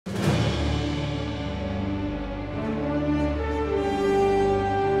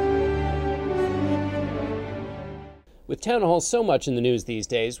With town halls so much in the news these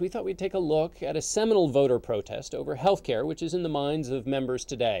days, we thought we'd take a look at a seminal voter protest over health care, which is in the minds of members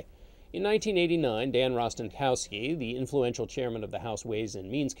today. In 1989, Dan Rostenkowski, the influential chairman of the House Ways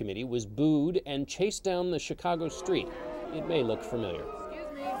and Means Committee, was booed and chased down the Chicago street. It may look familiar.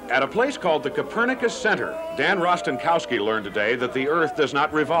 At a place called the Copernicus Center, Dan Rostenkowski learned today that the Earth does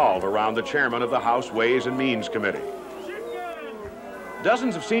not revolve around the chairman of the House Ways and Means Committee.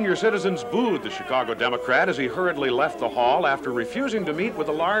 Dozens of senior citizens booed the Chicago Democrat as he hurriedly left the hall after refusing to meet with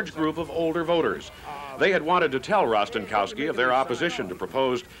a large group of older voters. They had wanted to tell Rostenkowski of their opposition to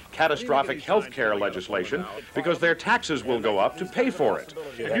proposed catastrophic health care legislation because their taxes will go up to pay for it.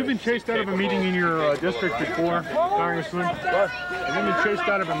 Have you been chased out of a meeting in your district before, Congressman? Have you been chased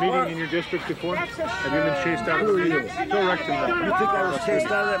out of a meeting in your district before? Have you been chased out of a meeting? Bill Rexton. You think I was chased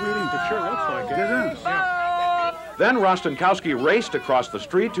out of that meeting? It sure looks like it. Yeah. Then Rostenkowski raced across the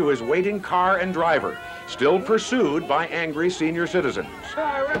street to his waiting car and driver, still pursued by angry senior citizens. He's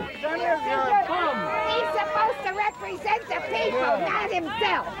supposed to represent the people, not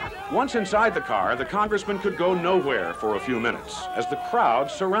himself. Once inside the car, the congressman could go nowhere for a few minutes as the crowd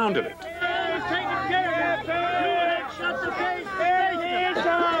surrounded it.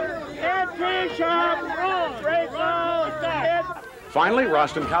 Finally,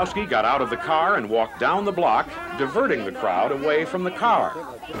 Rostenkowski got out of the car and walked down the block, diverting the crowd away from the car.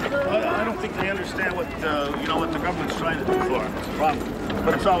 I don't think they understand what the government's trying to do for them. It's a problem,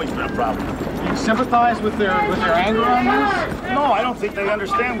 but it's always been a problem. You sympathize with their anger on this? No, I don't think they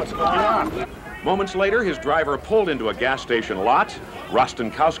understand what's going on. Moments later, his driver pulled into a gas station lot.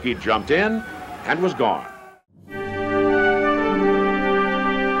 Rostenkowski jumped in and was gone.